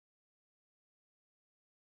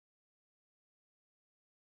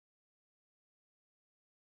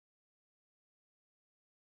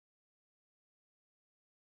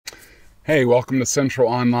Hey, welcome to Central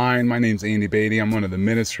Online. My name's Andy Beatty. I'm one of the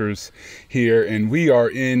ministers here, and we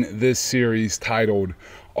are in this series titled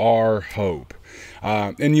Our Hope.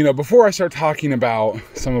 Before I start talking about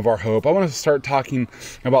some of our hope, I want to start talking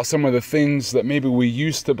about some of the things that maybe we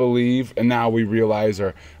used to believe and now we realize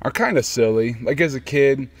are kind of silly. Like as a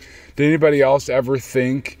kid, did anybody else ever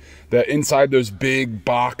think that inside those big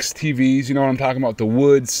box TVs, you know what I'm talking about, the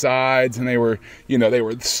wood sides, and they were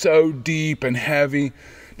so deep and heavy?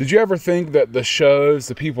 Did you ever think that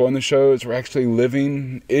the people in the shows were actually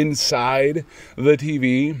living inside the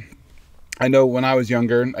TV? I know when I was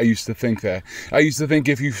younger, I used to think that. I used to think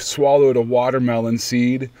if you swallowed a watermelon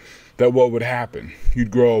seed, that what would happen? You'd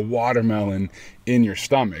grow a watermelon in your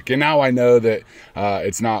stomach. And now I know that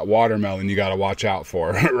it's not watermelon you got to watch out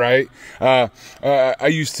for, right? I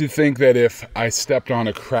used to think that if I stepped on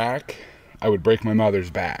a crack, I would break my mother's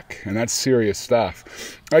back, and that's serious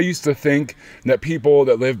stuff. I used to think that people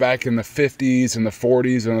that lived back in the 50s and the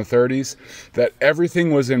 40s and the 30s, that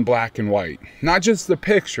everything was in black and white. Not just the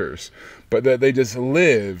pictures, but that they just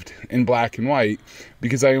lived in black and white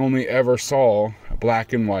because I only ever saw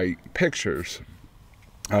black and white pictures.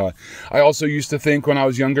 I also used to think when I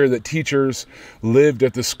was younger that teachers lived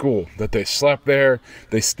at the school, that they slept there,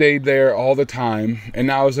 they stayed there all the time, and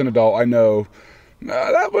now as an adult I know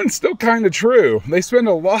that one's still kind of true. They spend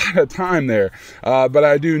a lot of time there, but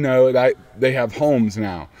I do know that they have homes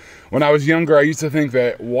now. When I was younger, I used to think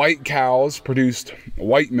that white cows produced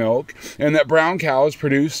white milk and that brown cows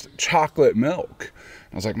produced chocolate milk.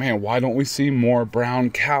 I was like, man, why don't we see more brown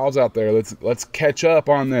cows out there? Let's catch up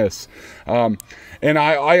on this. And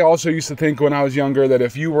I also used to think when I was younger that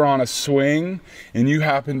if you were on a swing and you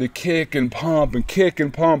happened to kick and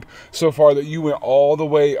pump so far that you went all the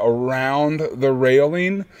way around the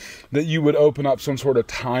railing, that you would open up some sort of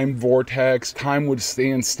time vortex, time would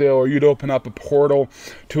stand still, or you'd open up a portal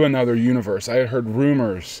to another universe. I had heard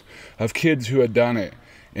rumors of kids who had done it,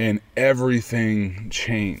 and everything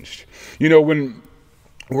changed. You know, when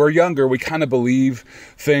we're younger, we kind of believe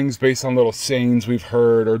things based on little sayings we've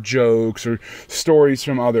heard or jokes or stories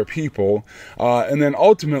from other people. And then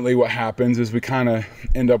ultimately what happens is we kind of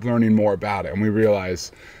end up learning more about it. And we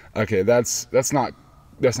realize, okay, that's not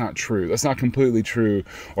true. That's not completely true.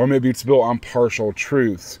 Or maybe it's built on partial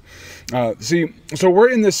truths. So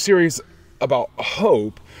we're in this series about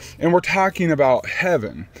hope, and we're talking about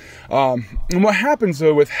heaven. And what happens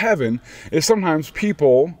though with heaven is sometimes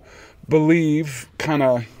people believe kind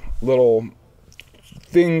of little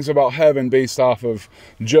things about heaven based off of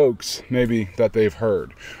jokes maybe that they've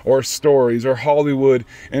heard, or stories, or Hollywood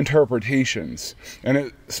interpretations. And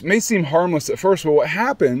it may seem harmless at first, but what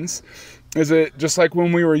happens is it, just like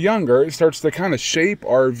when we were younger, it starts to kind of shape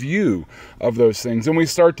our view of those things. And we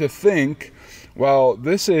start to think, well,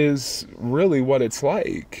 this is really what it's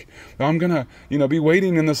like. I'm going to, be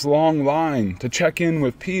waiting in this long line to check in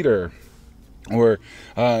with Peter. Or,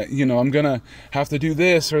 I'm going to have to do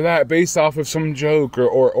this or that based off of some joke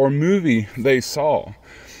or movie they saw.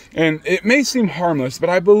 And it may seem harmless, but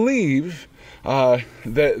I believe that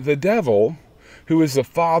the devil, who is the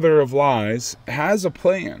father of lies, has a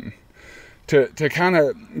plan to kind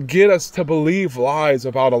of get us to believe lies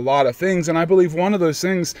about a lot of things. And I believe one of those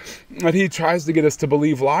things that he tries to get us to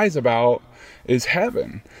believe lies about is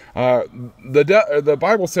heaven. The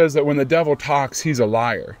Bible says that when the devil talks, he's a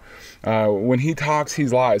liar. When he talks, he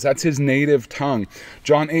lies. That's his native tongue.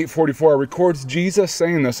 John 8:44 records Jesus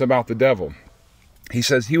saying this about the devil. He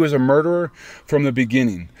says, he was a murderer from the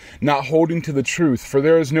beginning, not holding to the truth, for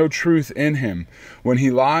there is no truth in him. When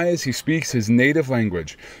he lies, he speaks his native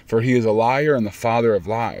language, for he is a liar and the father of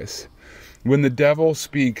lies. When the devil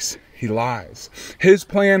speaks, he lies. His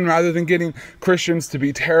plan, rather than getting Christians to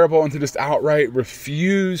be terrible and to just outright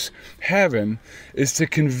refuse heaven, is to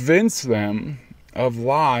convince them of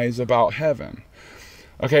lies about heaven.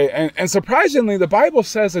 Okay, and surprisingly, the Bible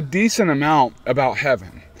says a decent amount about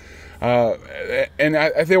heaven. And I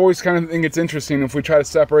always kind of think it's interesting if we try to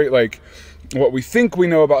separate like what we think we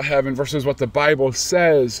know about heaven versus what the Bible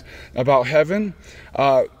says about heaven.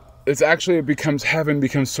 Heaven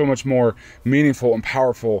becomes so much more meaningful and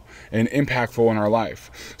powerful and impactful in our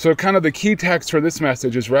life. So kind of the key text for this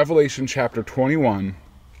message is Revelation chapter 21,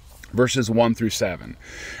 verses 1 through 7.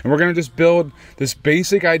 And we're going to just build this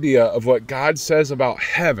basic idea of what God says about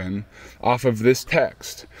heaven off of this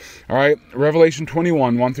text. All right, Revelation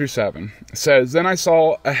 21, 1 through 7 says, "Then I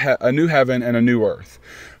saw a new heaven and a new earth.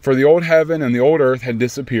 For the old heaven and the old earth had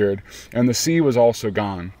disappeared, and the sea was also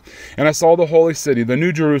gone. And I saw the holy city, the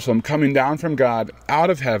new Jerusalem, coming down from God out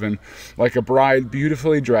of heaven, like a bride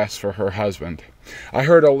beautifully dressed for her husband. I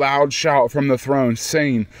heard a loud shout from the throne,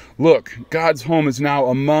 saying, "Look, God's home is now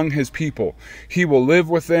among his people. He will live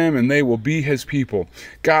with them, and they will be his people.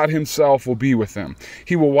 God himself will be with them.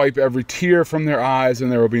 He will wipe every tear from their eyes,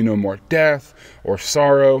 and there will be no more death, or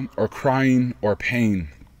sorrow, or crying, or pain.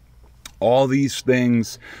 All these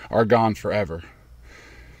things are gone forever."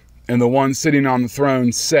 And the one sitting on the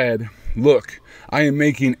throne said, "Look, I am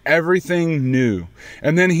making everything new."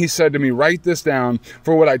 And then he said to me, "Write this down,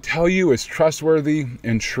 for what I tell you is trustworthy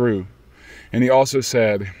and true." And he also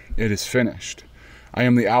said, "It is finished. I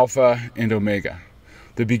am the Alpha and Omega,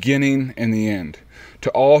 the beginning and the end. To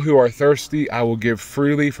all who are thirsty, I will give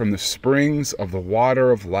freely from the springs of the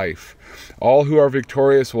water of life. All who are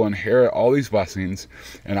victorious will inherit all these blessings,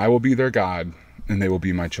 and I will be their God, and they will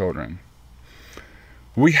be my children."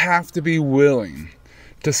 We have to be willing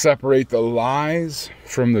to separate the lies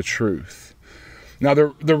from the truth. Now,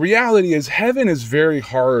 the reality is heaven is very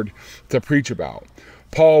hard to preach about.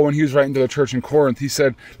 Paul, when he was writing to the church in Corinth, he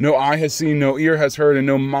said, "No eye has seen, no ear has heard, and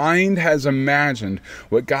no mind has imagined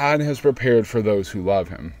what God has prepared for those who love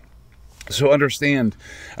him." So understand,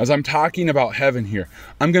 as I'm talking about heaven here,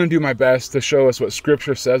 I'm going to do my best to show us what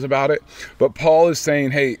Scripture says about it. But Paul is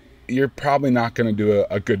saying, hey, you're probably not going to do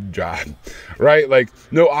a good job, right? Like,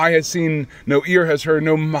 no eye has seen, no ear has heard,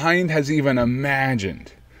 no mind has even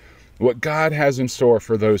imagined what God has in store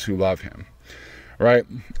for those who love him, right?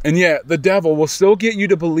 And yet the devil will still get you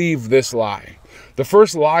to believe this lie. The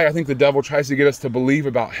first lie I think the devil tries to get us to believe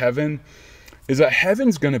about heaven is that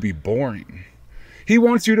heaven's going to be boring. He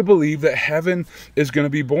wants you to believe that heaven is going to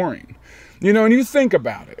be boring. You know, and you think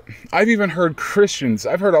about it. I've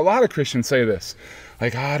heard a lot of Christians say this.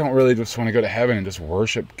 Like, I don't really just want to go to heaven and just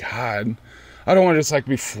worship God. I don't want to just like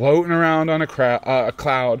be floating around on a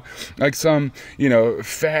cloud like some,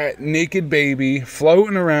 fat, naked baby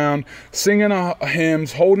floating around, singing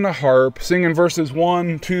hymns, holding a harp, singing verses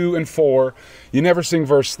 1, 2, and 4. You never sing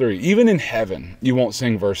verse 3. Even in heaven, you won't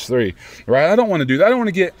sing verse 3, right? I don't want to do that. I don't want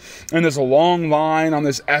to get in this long line on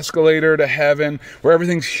this escalator to heaven where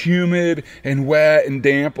everything's humid and wet and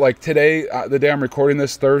damp. Like today, the day I'm recording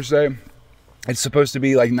this, Thursday, it's supposed to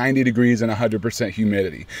be like 90 degrees and 100%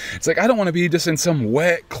 humidity. It's like, I don't want to be just in some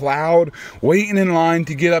wet cloud waiting in line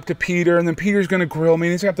to get up to Peter, and then Peter's going to grill me,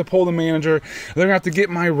 and he's going to have to pull the manager. They're going to have to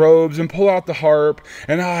get my robes and pull out the harp.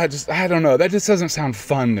 And I don't know. That just doesn't sound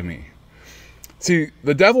fun to me. See,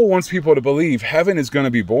 the devil wants people to believe heaven is going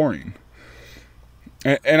to be boring.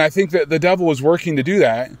 And I think that the devil is working to do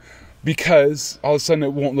that because all of a sudden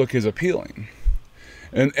it won't look as appealing.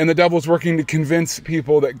 And the devil's working to convince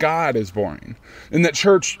people that God is boring, and that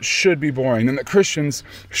church should be boring, and that Christians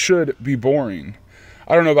should be boring.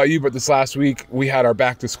 I don't know about you, but this last week we had our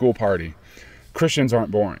back to school party. Christians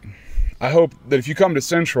aren't boring. I hope that if you come to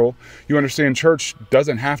Central, you understand church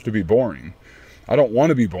doesn't have to be boring. I don't want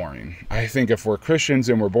to be boring. I think if we're Christians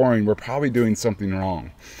and we're boring, we're probably doing something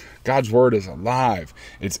wrong. God's word is alive.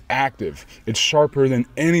 It's active. It's sharper than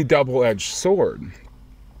any double-edged sword.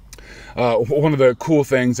 One of the cool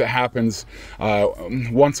things that happens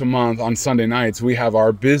once a month on Sunday nights, we have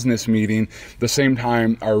our business meeting the same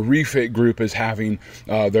time our refit group is having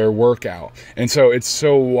their workout. And so it's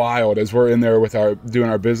so wild as we're in there doing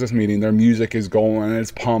our business meeting. Their music is going and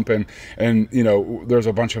it's pumping, and there's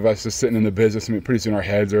a bunch of us just sitting in the business meeting. Pretty soon our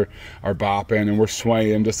heads are bopping and we're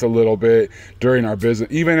swaying just a little bit during our business,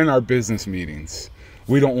 even in our business meetings.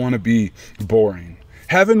 We don't want to be boring.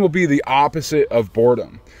 Heaven will be the opposite of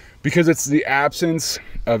boredom, because it's the absence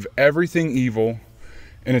of everything evil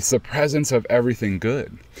and it's the presence of everything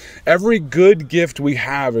good. Every good gift we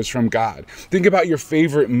have is from God. Think about your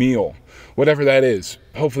favorite meal, whatever that is.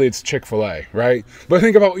 Hopefully it's Chick-fil-A, right? But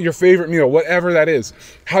think about your favorite meal, whatever that is.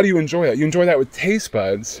 How do you enjoy that? You enjoy that with taste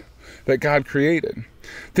buds that God created.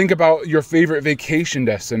 Think about your favorite vacation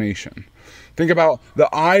destination. Think about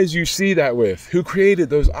the eyes you see that with. Who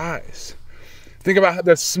created those eyes? Think about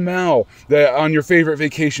the smell that on your favorite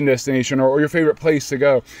vacation destination or your favorite place to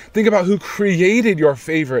go. Think about who created your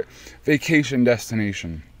favorite vacation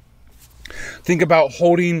destination. Think about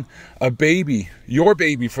holding a baby, your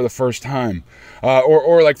baby, for the first time.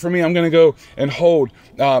 Or like for me, I'm going to go and hold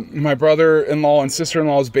my brother-in-law and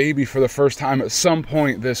sister-in-law's baby for the first time at some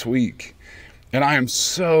point this week. And I am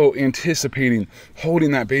so anticipating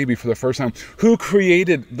holding that baby for the first time. Who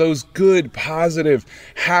created those good, positive,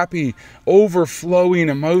 happy, overflowing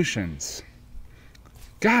emotions?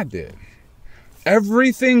 God did.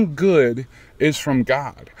 Everything good is from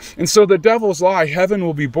God. And so the devil's lie, heaven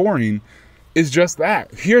will be boring, is just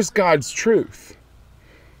that. Here's God's truth.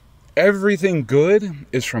 Everything good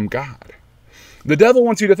is from God. The devil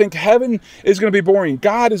wants you to think heaven is going to be boring.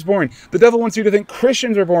 God is boring. The devil wants you to think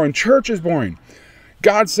Christians are boring. Church is boring.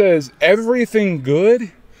 God says everything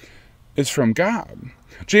good is from God.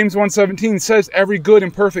 James 1:17 says every good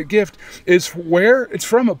and perfect gift is where? It's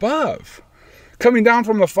from above, coming down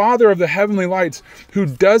from the Father of the heavenly lights, who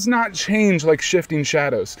does not change like shifting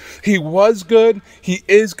shadows. He was good, he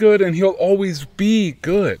is good, and he'll always be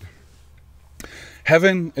good.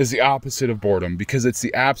 Heaven is the opposite of boredom because it's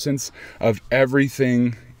the absence of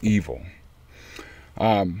everything evil.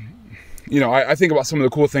 I think about some of the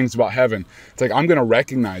cool things about heaven. It's like I'm going to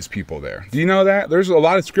recognize people there. Do you know that? There's a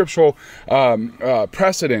lot of scriptural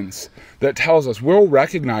precedents that tells us we'll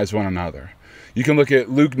recognize one another. You can look at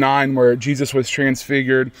Luke 9 where Jesus was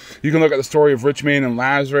transfigured. You can look at the story of rich man and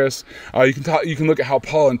Lazarus. You can look at how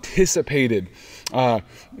Paul anticipated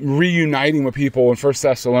reuniting with people in 1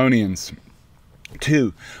 Thessalonians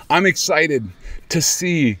 2. I'm excited to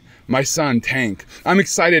see my son Tank. I'm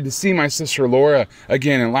excited to see my sister Laura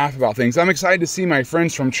again and laugh about things. I'm excited to see my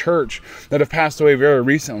friends from church that have passed away very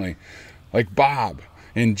recently, like Bob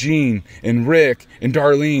and Jean and Rick and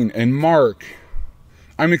Darlene and Mark.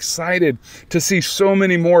 I'm excited to see so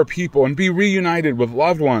many more people and be reunited with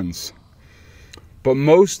loved ones. But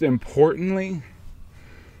most importantly,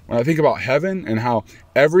 when I think about heaven and how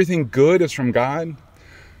everything good is from God,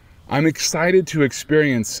 I'm excited to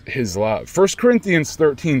experience his love. 1 Corinthians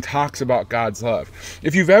 13 talks about God's love.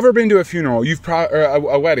 If you've ever been to a funeral,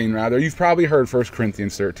 a wedding rather, you've probably heard 1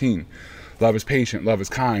 Corinthians 13. Love is patient, love is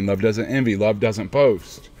kind, love doesn't envy, love doesn't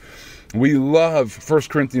boast. We love 1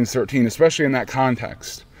 Corinthians 13, especially in that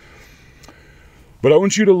context. But I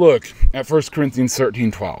want you to look at 1 Corinthians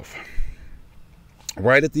 13:12.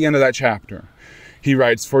 Right at the end of that chapter, he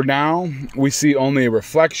writes, "For now we see only a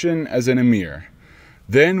reflection as in a mirror.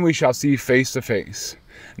 Then we shall see face to face.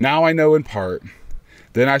 Now I know in part,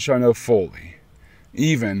 then I shall know fully,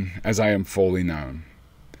 even as I am fully known."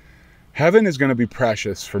 Heaven is going to be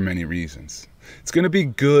precious for many reasons. It's going to be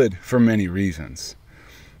good for many reasons.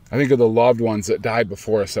 I think of the loved ones that died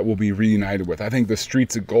before us that we'll be reunited with. I think the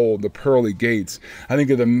streets of gold, the pearly gates. I think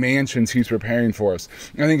of the mansions he's preparing for us.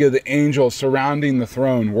 I think of the angels surrounding the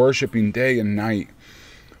throne, worshiping day and night.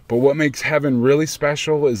 But what makes heaven really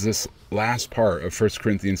special is this last part of 1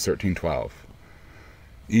 Corinthians 13:12.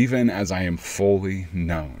 Even as I am fully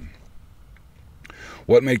known.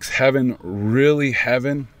 What makes heaven really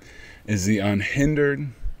heaven is the unhindered,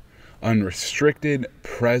 unrestricted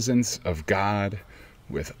presence of God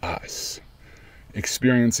with us,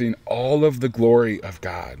 experiencing all of the glory of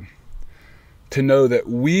God. To know that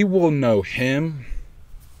we will know him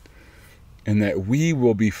and that we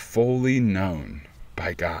will be fully known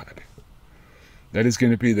by God. That is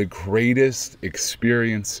going to be the greatest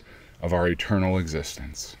experience of our eternal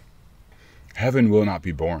existence. Heaven will not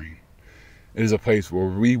be boring. It is a place where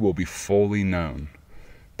we will be fully known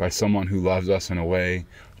by someone who loves us in a way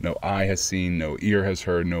no eye has seen, no ear has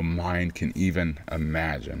heard, no mind can even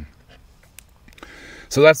imagine.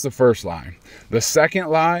 So that's the first lie. The second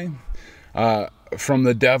lie from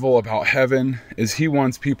the devil about heaven is he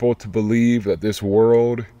wants people to believe that this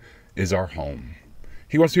world is our home.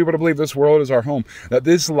 He wants people to believe this world is our home, that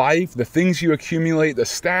this life, the things you accumulate, the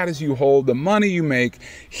status you hold, the money you make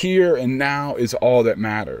here and now is all that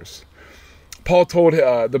matters. Paul told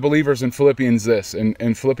the believers in Philippians this,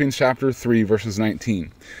 in Philippians chapter 3, verses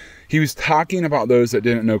 19. He was talking about those that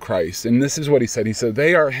didn't know Christ, and this is what he said. He said,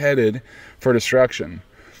 they are headed for destruction.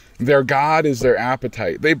 Their God is their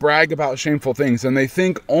appetite. They brag about shameful things, and they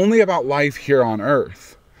think only about life here on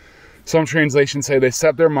earth. Some translations say they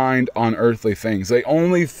set their mind on earthly things. They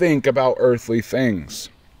only think about earthly things.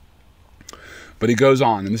 But he goes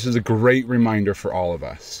on, and this is a great reminder for all of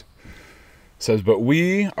us. It says, but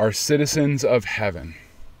we are citizens of heaven,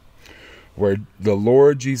 where the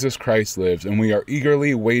Lord Jesus Christ lives, and we are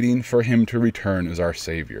eagerly waiting for him to return as our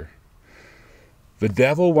Savior. The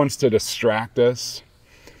devil wants to distract us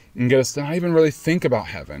and get us to not even really think about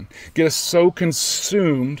heaven, get us so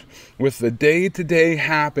consumed with the day-to-day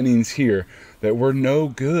happenings here that we're no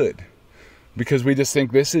good because we just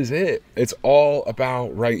think this is it. It's all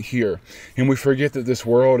about right here. And we forget that this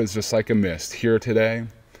world is just like a mist, here today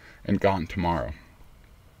and gone tomorrow.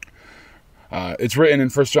 It's written in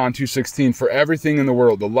 1 John 2:16, for everything in the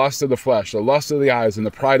world, the lust of the flesh, the lust of the eyes, and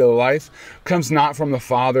the pride of the life comes not from the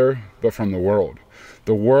Father, but from the world.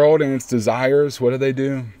 The world and its desires, what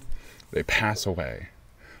do? They pass away.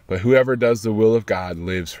 But whoever does the will of God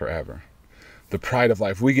lives forever. the pride of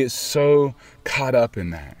life. We get so caught up in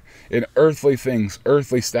that, in earthly things,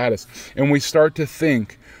 earthly status, and we start to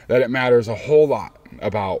think that it matters a whole lot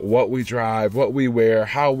about what we drive, what we wear,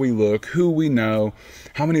 how we look, who we know,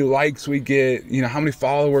 how many likes we get, how many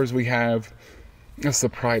followers we have. That's the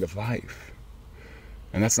pride of life.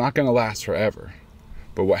 And that's not going to last forever.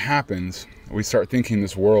 But what happens, we start thinking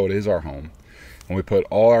this world is our home, and we put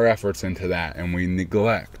all our efforts into that, and we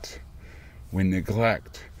neglect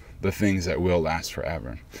the things that will last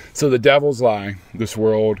forever. So the devil's lie, this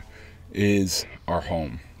world is our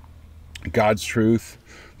home. God's truth,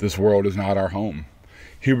 this world is not our home.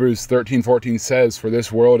 Hebrews 13:14 says, "For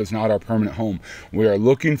this world is not our permanent home. We are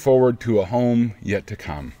looking forward to a home yet to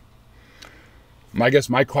come." I guess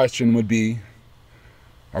my question would be,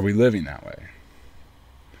 are we living that way?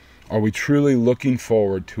 Are we truly looking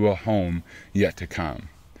forward to a home yet to come?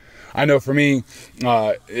 I know for me,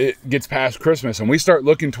 it gets past Christmas and we start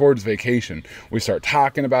looking towards vacation. We start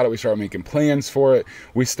talking about it. We start making plans for it.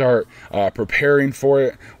 We start preparing for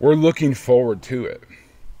it. We're looking forward to it.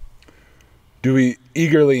 Do we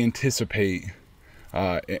eagerly anticipate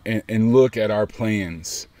and look at our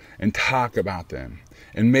plans and talk about them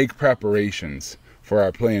and make preparations for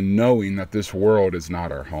our plan, knowing that this world is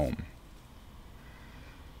not our home?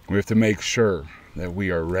 We have to make sure that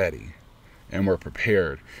we are ready and we're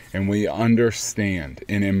prepared and we understand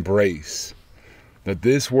and embrace that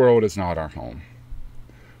this world is not our home.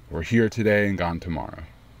 We're here today and gone tomorrow.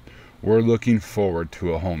 We're looking forward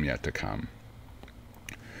to a home yet to come.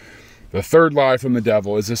 The third lie from the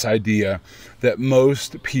devil is this idea that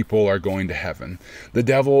most people are going to heaven. The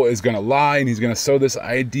devil is going to lie, and he's going to sow this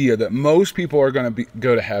idea that most people are going to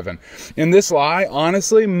go to heaven. And this lie,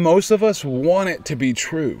 honestly, most of us want it to be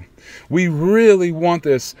true. We really want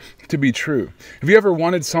this to be true. Have you ever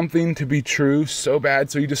wanted something to be true so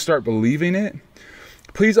bad so you just start believing it?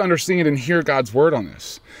 Please understand and hear God's word on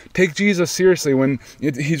this. Take Jesus seriously when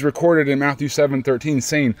he's recorded in Matthew 7:13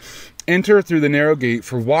 saying, "Enter through the narrow gate,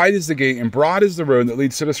 for wide is the gate and broad is the road that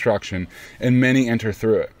leads to destruction, and many enter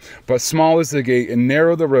through it. But small is the gate and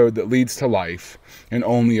narrow the road that leads to life, and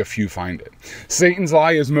only a few find it." Satan's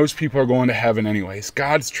lie is most people are going to heaven anyways.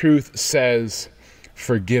 God's truth says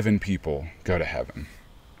forgiven people go to heaven.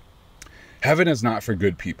 Heaven is not for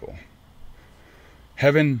good people.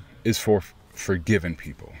 Heaven is for forgiven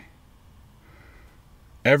people.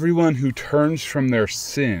 Everyone who turns from their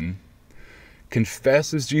sin,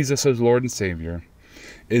 confesses Jesus as Lord and Savior,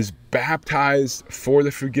 is baptized for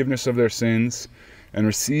the forgiveness of their sins, and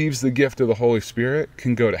receives the gift of the Holy Spirit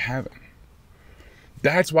can go to heaven.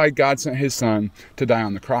 That's why God sent his Son to die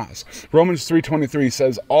on the cross. Romans 3:23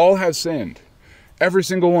 says, all have sinned. Every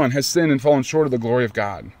single one has sinned and fallen short of the glory of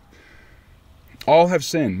God. All have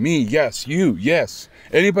sinned. Me, yes. You, yes.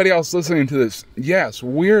 Anybody else listening to this, yes.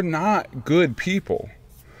 We're not good people.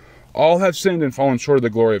 All have sinned and fallen short of the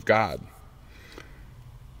glory of God.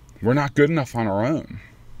 We're not good enough on our own.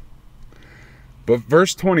 But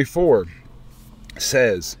verse 24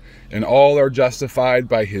 says, "And all are justified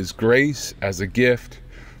by his grace as a gift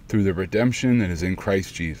through the redemption that is in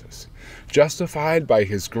Christ Jesus." Justified by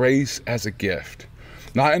his grace as a gift.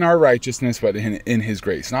 Not in our righteousness, but in his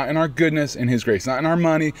grace. Not in our goodness, in his grace. Not in our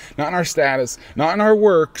money, not in our status, not in our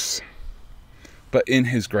works, but in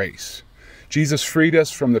his grace. Jesus freed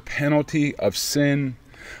us from the penalty of sin,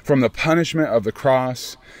 from the punishment of the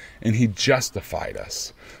cross, and he justified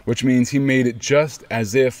us, which means he made it just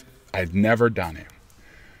as if I'd never done it.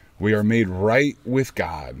 We are made right with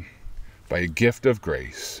God by a gift of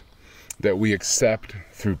grace that we accept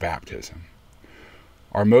through baptism.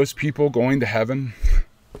 Are most people going to heaven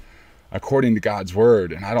according to God's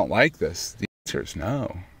word? And I don't like this. The answer is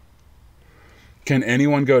no. Can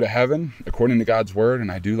anyone go to heaven according to God's word?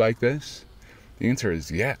 And I do like this. The answer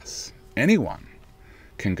is yes. Anyone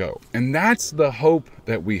can go. And that's the hope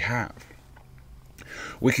that we have.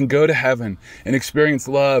 We can go to heaven and experience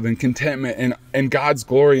love and contentment and God's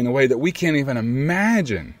glory in a way that we can't even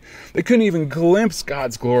imagine. They couldn't even glimpse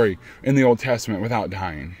God's glory in the Old Testament without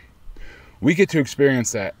dying. We get to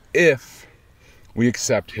experience that if we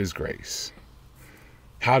accept his grace.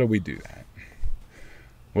 How do we do that?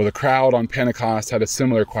 Well, the crowd on Pentecost had a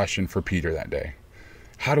similar question for Peter that day.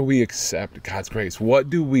 How do we accept God's grace? What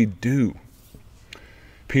do we do?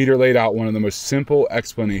 Peter laid out one of the most simple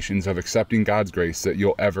explanations of accepting God's grace that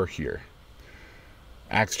you'll ever hear.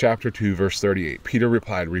 Acts chapter 2, verse 38. Peter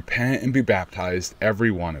replied, "Repent and be baptized, every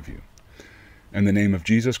one of you, in the name of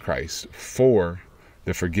Jesus Christ, for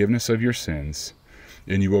the forgiveness of your sins,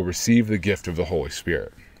 and you will receive the gift of the Holy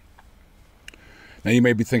Spirit." Now you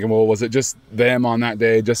may be thinking, well, was it just them on that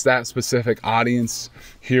day, just that specific audience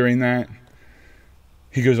hearing that?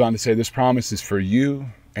 He goes on to say, this promise is for you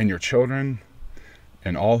and your children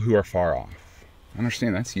and all who are far off.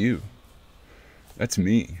 Understand, that's you. That's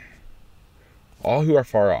me. All who are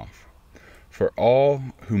far off. For all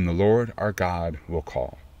whom the Lord our God will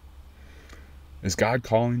call. Is God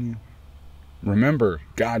calling you? Remember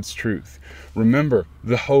God's truth. Remember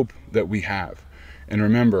the hope that we have. And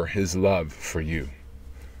remember his love for you.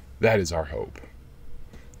 That is our hope.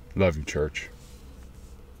 Love you, church.